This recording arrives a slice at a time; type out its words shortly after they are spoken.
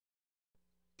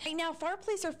Right now, FAR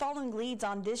police are following leads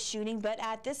on this shooting, but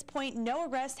at this point, no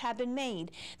arrests have been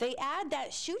made. They add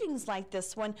that shootings like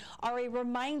this one are a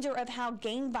reminder of how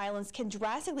gang violence can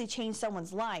drastically change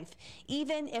someone's life,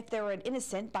 even if they're an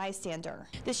innocent bystander.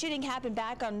 The shooting happened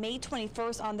back on May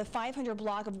 21st on the 500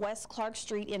 block of West Clark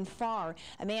Street in FAR.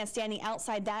 A man standing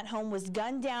outside that home was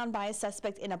gunned down by a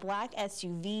suspect in a black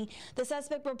SUV. The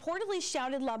suspect reportedly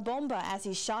shouted "La Bomba" as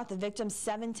he shot the victim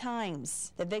 7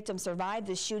 times. The victim survived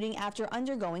the shooting after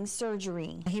undergoing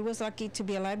surgery. He was lucky to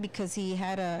be alive because he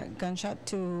had a gunshot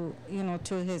to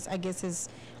his, I guess,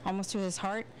 almost to his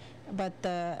heart, but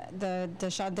the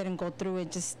shot didn't go through.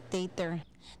 It just stayed there.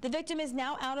 The victim is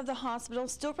now out of the hospital,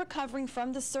 still recovering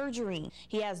from the surgery.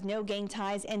 He has no gang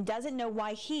ties and doesn't know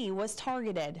why he was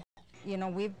targeted. We've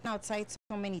been outside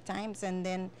so many times, and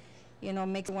then,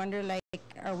 makes you wonder, like,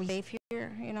 are we safe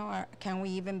here? Can we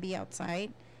even be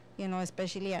outside?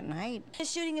 Especially at night.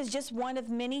 This shooting is just one of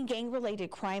many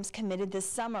gang-related crimes committed this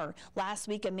summer. Last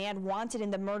week, a man wanted in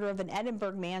the murder of an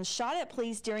Edinburgh man shot at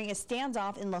police during a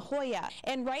standoff in La Jolla.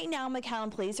 And right now,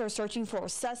 McAllen police are searching for a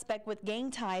suspect with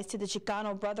gang ties to the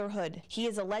Chicano Brotherhood. He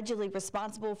is allegedly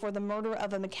responsible for the murder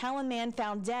of a McAllen man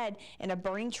found dead in a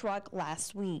burning truck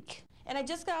last week. And I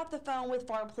just got off the phone with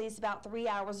FAR police about 3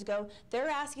 hours ago. They're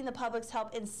asking the public's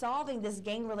help in solving this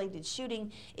gang-related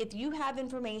shooting. If you have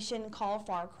information, call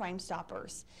FAR Crime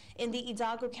Stoppers. In the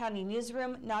Hidalgo County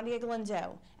newsroom, Nadia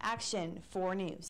Glendo, Action 4 News.